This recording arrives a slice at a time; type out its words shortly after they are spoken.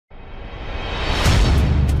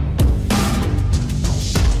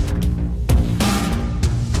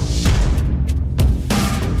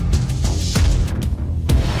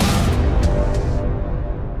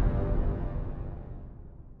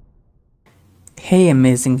Hey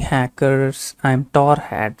amazing hackers, I'm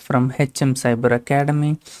Torhat from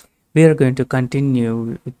HMCyberAcademy. We are going to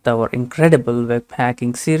continue with our incredible web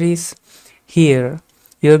hacking series. Here,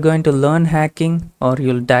 you're going to learn hacking or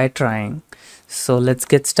you'll die trying. So let's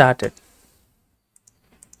get started.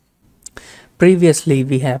 Previously,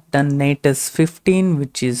 we have done Natas 15,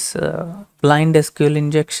 which is blind SQL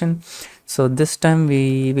injection. So this time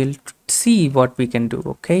we will see what we can do,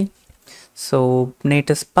 okay? So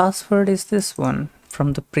Natas password is this one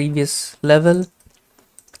from the previous level.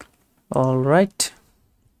 All right,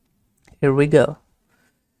 here we go.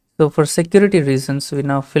 So for security reasons, we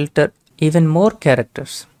now filter even more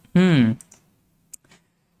characters. So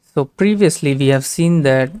previously we have seen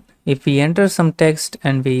that if we enter some text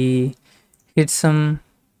and we hit some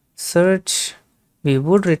search, we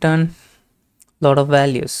would return a lot of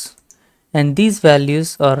values, and these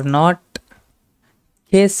values are not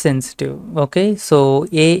case sensitive. Okay, so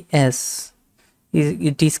AS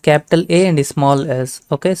it is capital A and small s.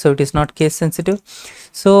 Okay, so it is not case sensitive,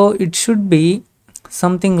 so it should be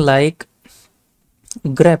something like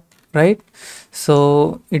grep, right?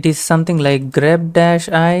 So it is something like grep dash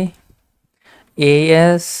I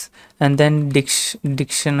as and then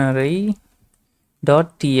dictionary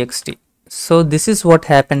dot txt. So this is what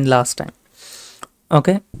happened last time.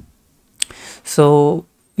 Okay, so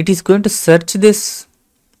it is going to search this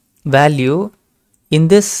value in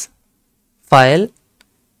this file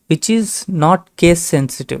which is not case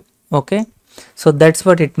sensitive. Okay, so that's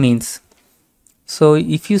what it means. So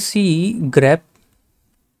if you see grep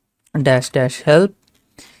dash dash help,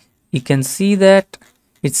 you can see that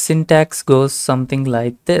its syntax goes something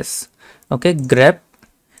like this. Okay, grep,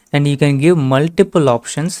 and you can give multiple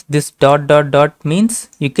options. This dot dot dot means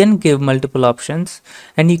you can give multiple options,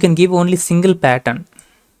 and you can give only single pattern.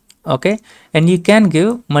 Okay, and you can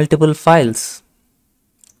give multiple files.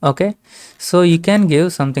 Okay, so you can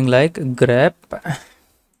give something like grep,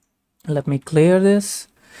 let me clear this,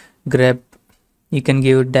 grep, you can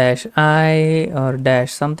give dash I or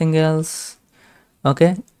dash something else.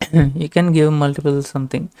 Okay, you can give multiple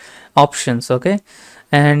something options. Okay,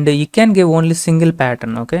 and you can give only single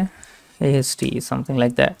pattern. Okay, AST something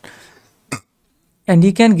like that, and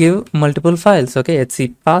you can give multiple files. Okay,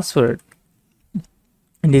 etc password,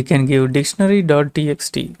 and you can give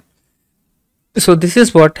dictionary.txt. So this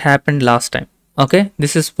is what happened last time. Okay,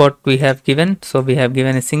 this is what we have given. So we have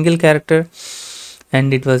given a single character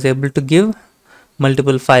and it was able to give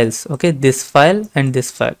multiple files. Okay, this file and this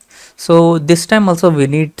file. So this time also we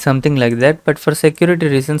need something like that, but for security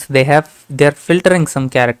reasons they are filtering some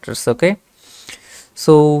characters. Okay,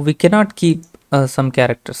 so we cannot keep some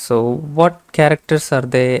characters. So what characters are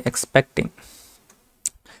they expecting?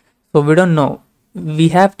 So we don't know. We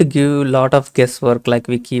have to give a lot of guesswork, like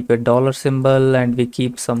we keep a dollar symbol and we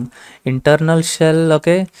keep some internal shell.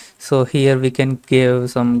 Okay, so here we can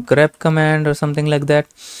give some grep command or something like that.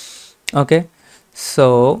 Okay,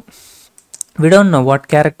 so we don't know what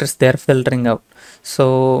characters they are filtering out.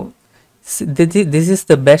 So this is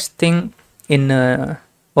the best thing in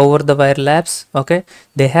OverTheWire labs. Okay,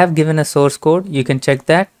 they have given a source code, you can check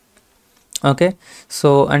that. Okay,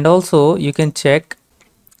 so and also you can check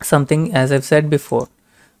something as I've said before.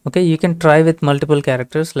 Okay, you can try with multiple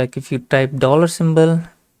characters, like if you type dollar symbol,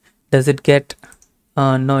 does it get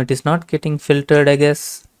no, it is not getting filtered, I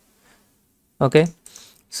guess. Okay,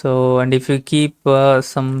 so and if you keep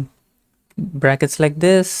some brackets like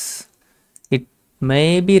this, it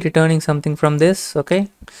may be returning something from this. Okay,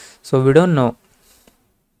 so we don't know.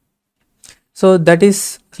 So that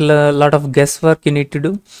is a lot of guesswork you need to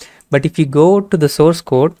do, but if you go to the source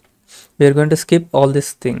code, we are going to skip all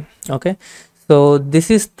this thing. Okay, so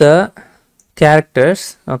this is the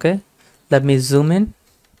characters. Okay, let me zoom in,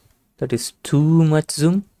 that is too much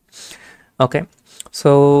zoom. Okay,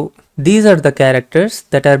 so these are the characters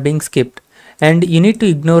that are being skipped, and you need to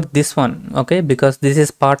ignore this one. Okay, because this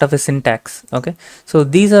is part of a syntax. Okay, so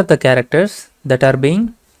these are the characters that are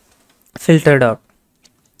being filtered out.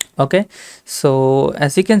 Okay, so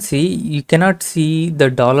as you can see, you cannot see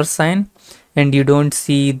the dollar sign and you don't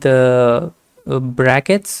see the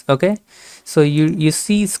brackets. Okay, so you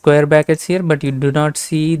see square brackets here, but you do not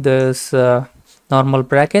see those normal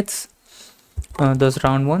brackets, those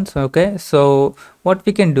round ones. Okay, so what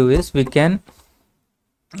we can do is we can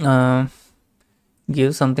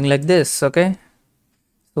give something like this. Okay,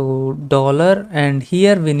 so dollar, and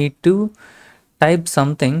here we need to type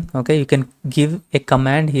something. Okay, you can give a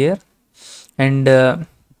command here, and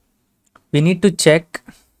we need to check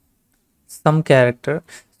some character.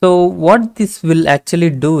 So what this will actually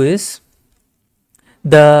do is,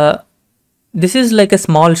 this is like a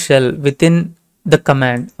small shell within the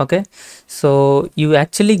command. Okay, so you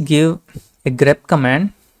actually give a grep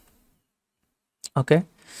command. Okay,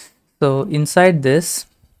 so inside this,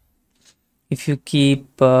 if you keep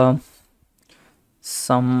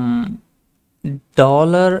some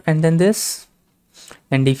dollar and then this,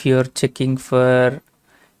 and if you're checking for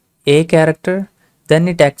a character, then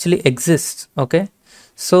it actually exists. Okay,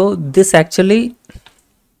 so this actually,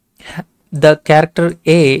 the character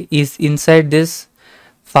a is inside this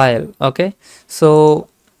file. Okay, so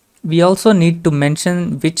we also need to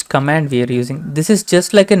mention which command we are using. This is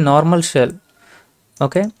just like a normal shell.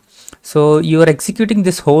 Okay, so you are executing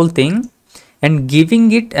this whole thing and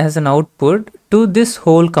giving it as an output to this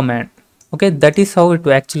whole command. Okay, that is how it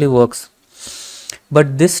actually works.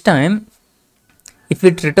 But this time, if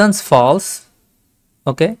it returns false,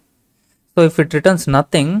 okay, so if it returns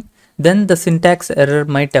nothing, then the syntax error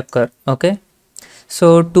might occur. Okay,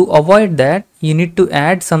 so to avoid that, you need to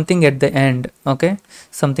add something at the end. Okay,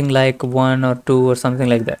 something like 1 or 2 or something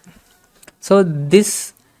like that. So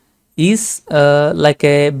this is like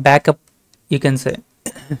a backup, you can say.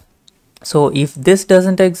 So if this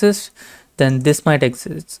doesn't exist, then this might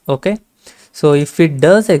exist. Okay, so if it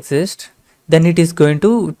does exist, then it is going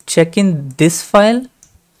to check in this file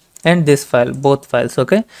and this file, both files.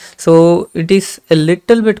 Okay, so it is a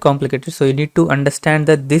little bit complicated, so you need to understand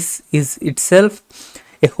that this is itself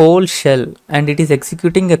a whole shell and it is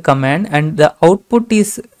executing a command, and the output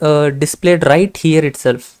is displayed right here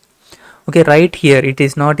itself. Okay, right here, it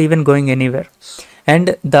is not even going anywhere,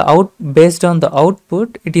 and the based on the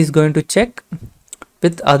output, it is going to check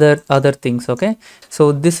with other things. Okay,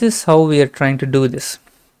 so this is how we are trying to do this.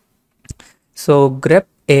 So grep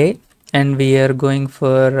a, and we are going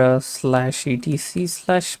for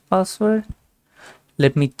 /etc/password.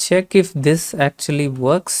 Let me check if this actually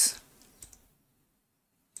works.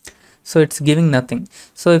 So it's giving nothing.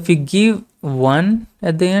 So if you give 1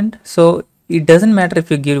 at the end, so it doesn't matter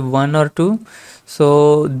if you give 1 or 2.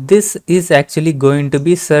 So this is actually going to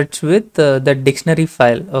be searched with the dictionary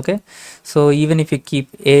file. Okay, so even if you keep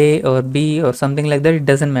a or b or something like that, it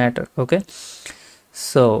doesn't matter. Okay,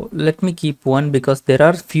 so let me keep 1 because there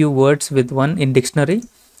are few words with 1 in dictionary.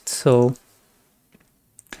 So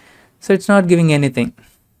it's not giving anything.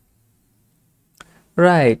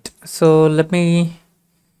 Right, so let me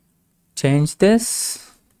change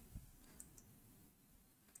this.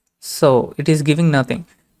 So it is giving nothing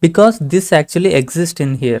because this actually exists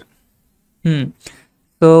in here.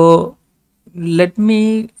 So let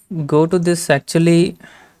me go to this, actually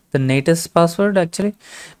the Natas password, actually,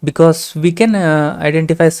 because we can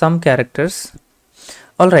identify some characters.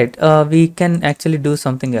 All right, we can actually do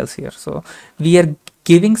something else here. So we are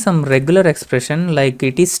giving some regular expression, like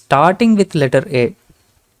it is starting with letter A.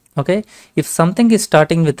 Okay, if something is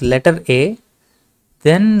starting with letter A,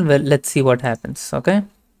 then, well, let's see what happens. Okay,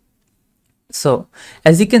 so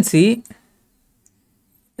as you can see,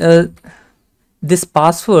 this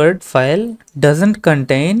password file doesn't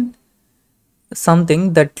contain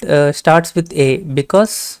something that starts with A,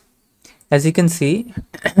 because as you can see,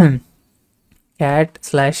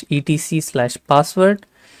 cat/etc/password,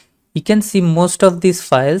 you can see most of these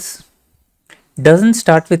files doesn't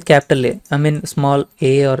start with capital A, I mean small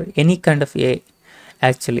a or any kind of A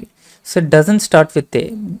actually. So it doesn't start with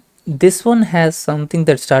A. This one has something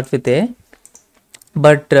that starts with A,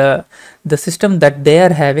 but the system that they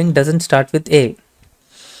are having doesn't start with A.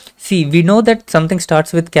 See, we know that something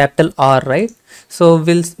starts with capital R, right? So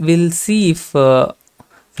we'll see if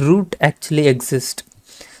root actually exists.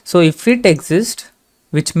 So if it exists,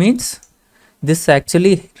 which means this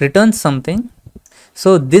actually returns something.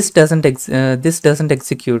 So this doesn't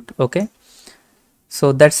execute. Okay,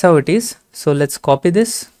 so that's how it is. So let's copy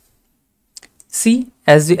this. See,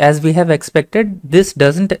 as we have expected, this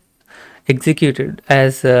doesn't execute it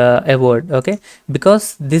as a word. Okay,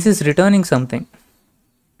 because this is returning something,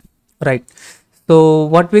 right? So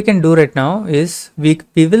what we can do right now is we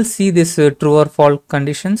will see this true or false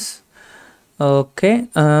conditions. Okay,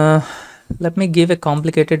 let me give a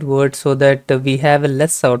complicated word so that we have a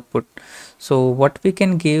less output. So what we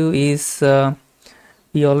can give is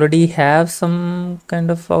we already have some kind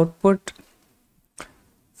of output.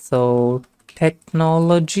 So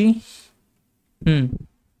technology,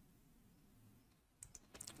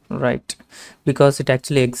 right, because it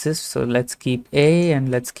actually exists. So let's keep A and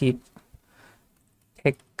let's keep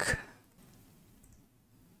tech.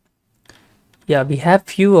 Yeah, we have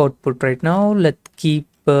few output right now. Let's keep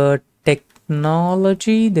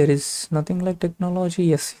technology. There is nothing like technology.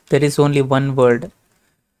 Yes, there is only one word.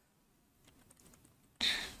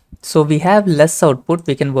 So we have less output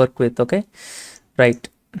we can work with. Okay, right,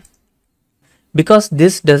 because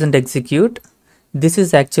this doesn't execute, this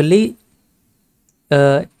is actually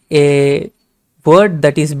a word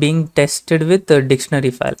that is being tested with a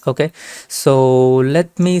dictionary file. Okay, so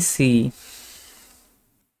let me see.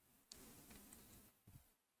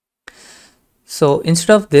 So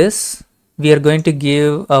instead of this, we are going to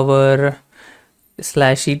give our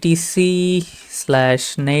 /etc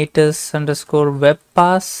 /natas underscore web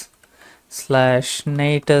pass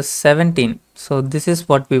 /natas 17. So this is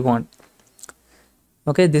what we want.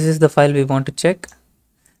 Okay, this is the file we want to check.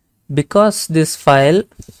 Because this file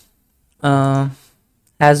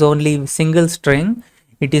has only single string,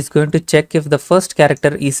 it is going to check if the first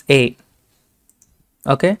character is A.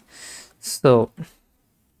 Okay, so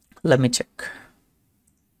let me check.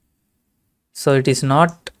 So it is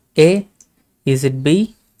not A. Is it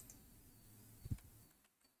B?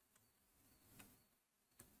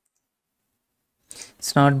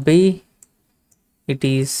 It's not B. It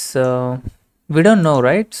is we don't know,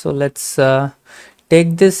 right? So let's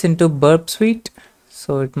take this into burp suite.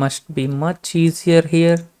 So it must be much easier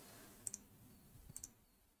here,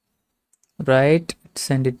 right?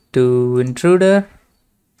 Send it to intruder.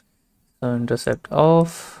 So intercept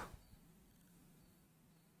off,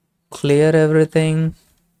 clear everything,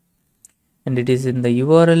 and it is in the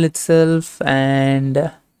URL itself,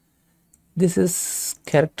 and this is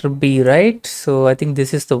character B, right? So I think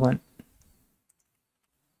this is the one.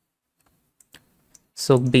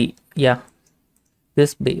 So B, yeah,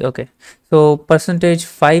 this B. Okay, so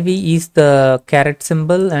 %5e is the caret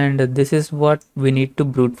symbol, and this is what we need to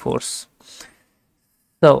brute force.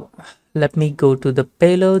 So let me go to the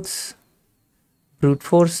payloads, brute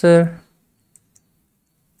forcer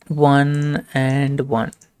 1 and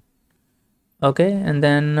 1. Okay, and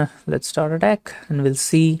then let's start attack and we'll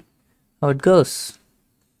see how it goes.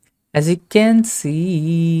 As you can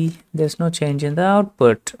see, there's no change in the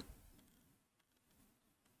output.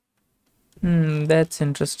 That's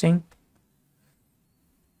interesting.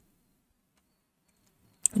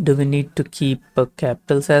 Do we need to keep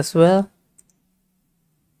capitals as well?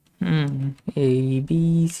 A,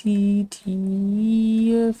 B, C, D,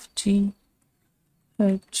 E, F, G,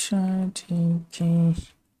 H, I, J, K,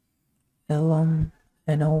 L, M,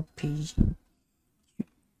 N, O, P,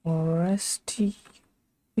 R, S, T,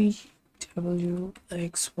 V, W,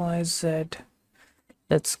 X, Y, Z.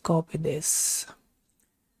 Let's copy this.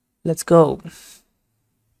 Let's go.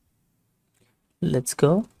 Let's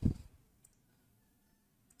go.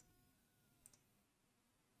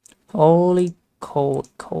 Holy cow.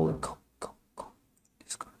 I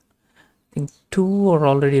think 2 are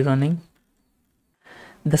already running.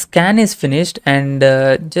 The scan is finished, and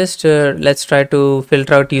just let's try to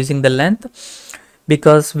filter out using the length,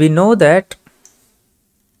 because we know that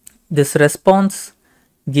this response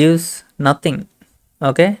gives nothing.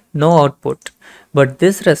 Okay, no output, but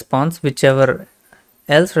this response, whichever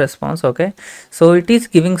else response, okay, so it is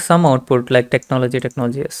giving some output like technology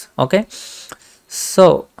is. Okay,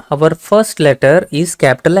 so our first letter is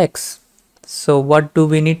capital X. So what do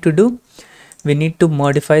we need to do? We need to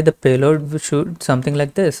modify the payload, which should something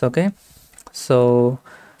like this. Okay, so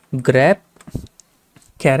grep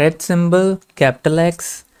caret symbol capital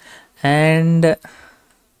X, and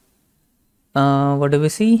what do we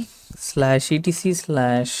see?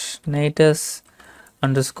 /etc /natas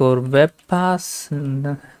underscore web pass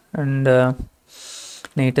and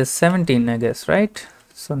natas 17, I guess, right?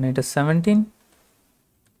 So natas 17.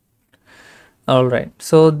 All right,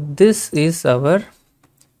 so this is our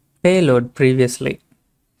payload previously.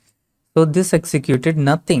 So this executed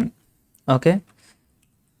nothing. Okay,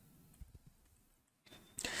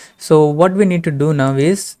 so what we need to do now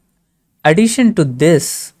is, addition to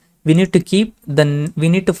this, we need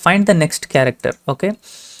to find the next character. Okay,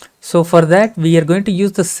 so for that we are going to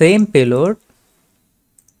use the same payload,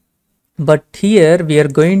 but here we are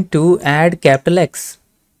going to add capital X.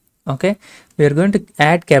 Okay, we are going to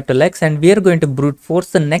add capital X, and we are going to brute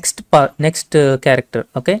force the next character.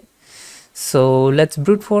 Okay, so let's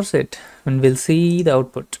brute force it and we'll see the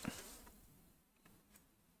output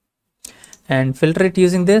and filter it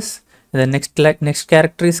using this. The next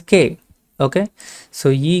character is K. Okay, so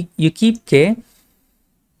you keep K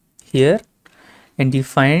here and you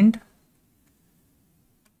find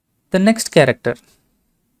the next character.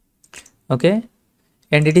 Okay,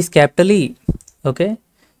 and it is capital E. Okay,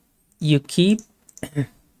 you keep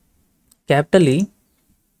capital E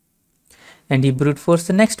and you brute force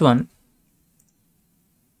the next one.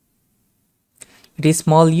 It is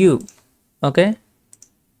small u. Okay,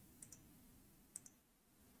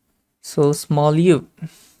 so small u,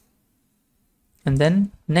 and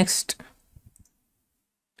then next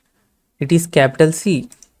it is capital C.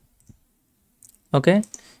 Okay,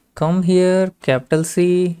 come here, capital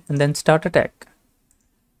C, and then start attack.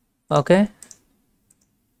 Okay,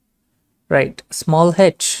 right, small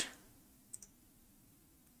h,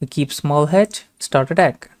 we keep small h, start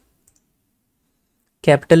attack.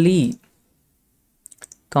 Capital E,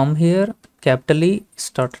 come here, capital E,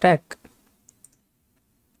 start attack.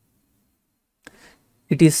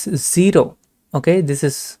 It is 0. Okay, this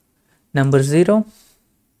is number 0,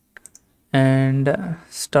 and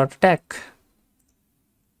start attack.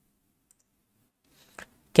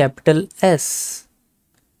 Capital S,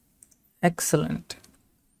 excellent,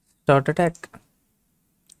 start attack.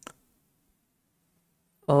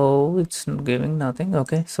 Oh, it's giving nothing.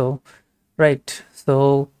 Okay, so right,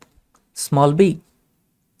 so small b,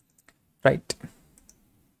 right.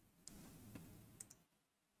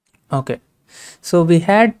 Okay, so we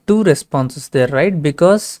had two responses there, right?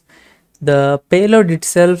 Because the payload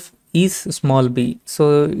itself is small b,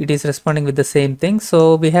 so it is responding with the same thing.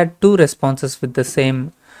 So we had two responses with the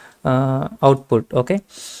same output. Okay,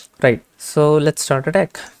 right, so let's start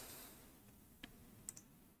attack.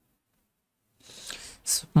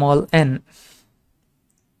 Small n,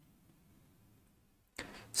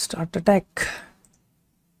 start attack.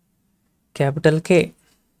 Capital K,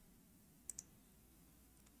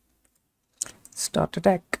 start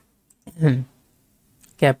attack.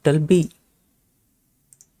 Capital B,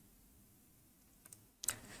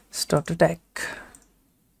 start attack.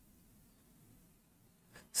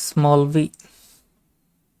 Small v,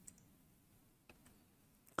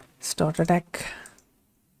 start attack.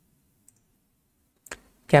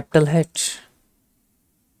 Capital H,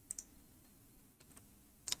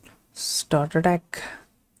 start attack.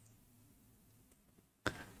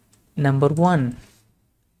 Number 1,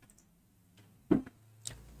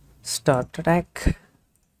 start attack.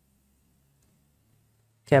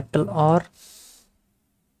 Capital R.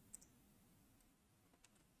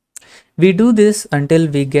 We do this until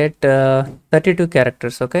we get 32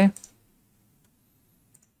 characters. Okay,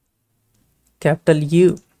 capital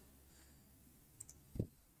U,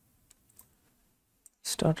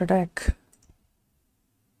 start attack.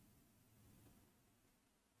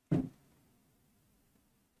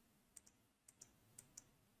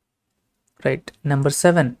 Right, number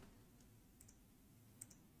 7,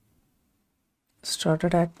 start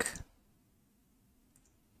attack.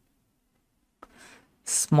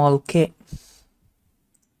 Small k,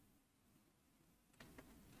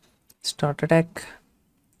 start attack.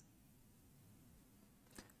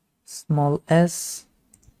 Small s,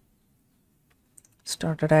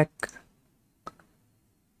 start attack.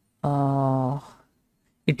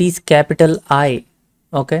 It is capital I.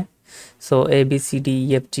 Okay, so A, B, C,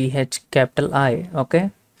 D, E, F, G, H, capital I.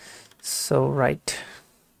 Okay, so right.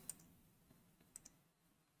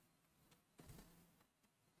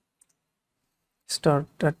 Start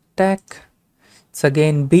attack. It's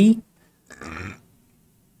again B.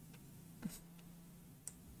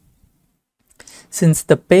 Since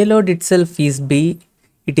the payload itself is B,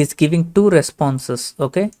 it is giving two responses.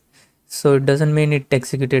 Okay, so it doesn't mean it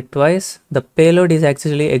executed twice. The payload is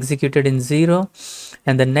actually executed in 0,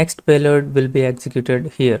 and the next payload will be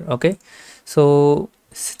executed here. Okay, so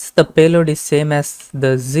since the payload is same as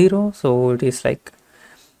the 0, so it is like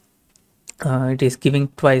it is giving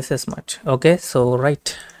twice as much. Okay, so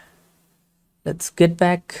right, let's get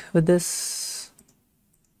back with this.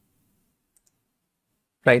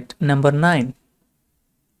 Right, number 9,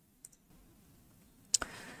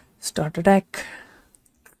 start attack.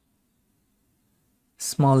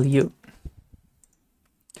 Small u,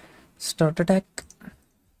 start attack.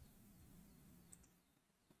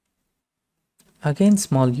 Again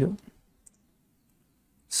small u,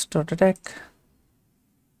 start attack.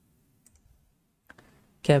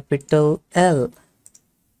 Capital L,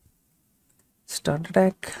 start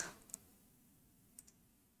attack.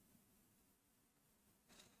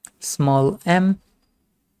 Small m,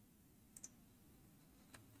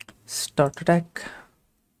 start attack.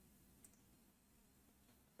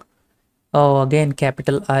 Oh, again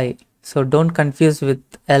capital I, so don't confuse with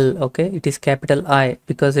L. Okay, it is capital I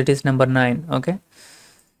because it is number 9. Okay,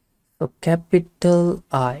 so capital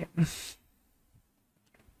I.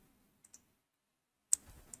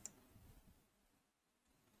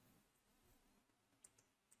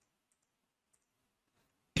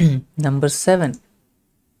 Number 7,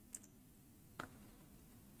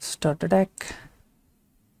 start attack.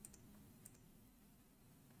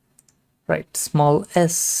 Right, small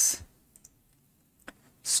s,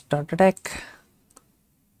 start attack.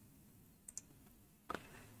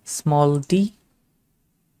 Small d,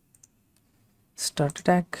 start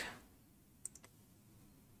attack.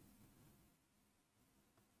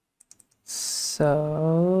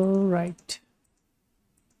 So right.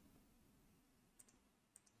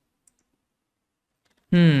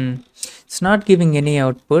 It's not giving any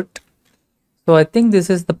output. So I think this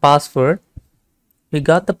is the password. We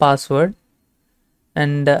got the password,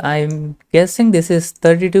 and I'm guessing this is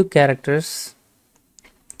 32 characters.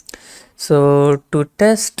 So to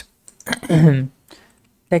test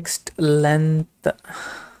text length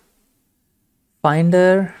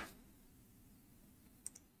finder,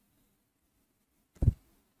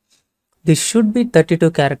 this should be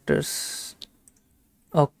 32 characters.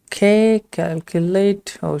 Okay,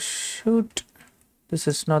 calculate. Oh shoot, this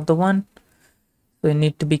is not the one. So we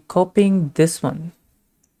need to be copying this one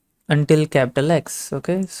until capital X.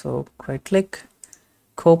 Okay, so right click,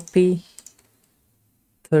 copy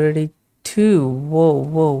 32.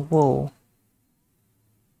 Whoa.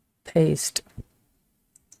 Paste.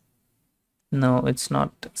 No, it's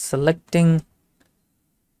not selecting.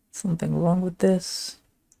 Something wrong with this.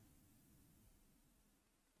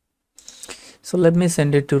 So let me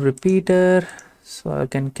send it to repeater so I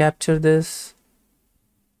can capture this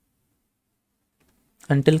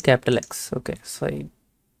until capital X. Okay, so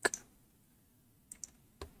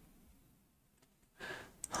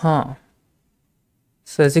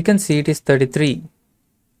so as you can see, it is 33.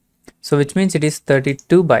 So which means it is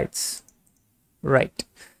 32 bytes, right?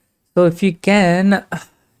 So if you can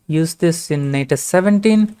use this in Natas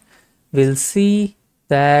 17, we'll see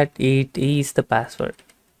that it is the password.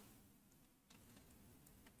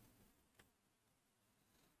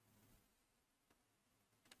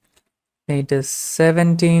 Natas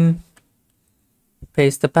 17,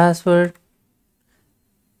 paste the password.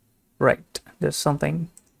 Right, there's something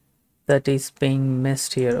that is being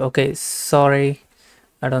missed here. Okay, sorry,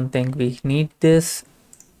 I don't think we need this.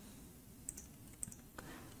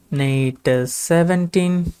 Natas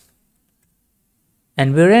 17,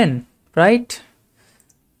 and we're in, right?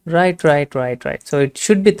 Right. So it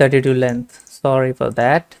should be 32 length. Sorry for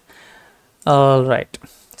that. All right,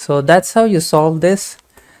 so that's how you solve this.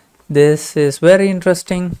 This is very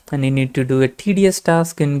interesting, and you need to do a tedious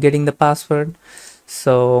task in getting the password.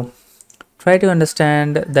 So try to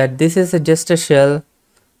understand that this is just a shell.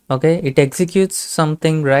 Okay, it executes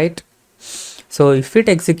something, right? So if it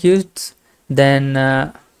executes, then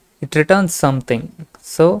it returns something,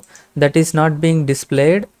 so that is not being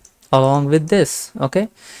displayed along with this. Okay,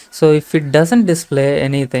 so if it doesn't display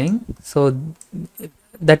anything, so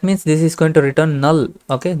that means this is going to return null.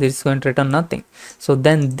 Okay, this is going to return nothing. So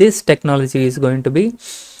then this technology is going to be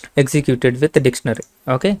executed with the dictionary.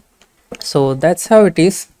 Okay, so that's how it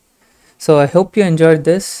is. So I hope you enjoyed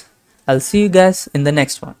this. I'll see you guys in the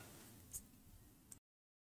next one.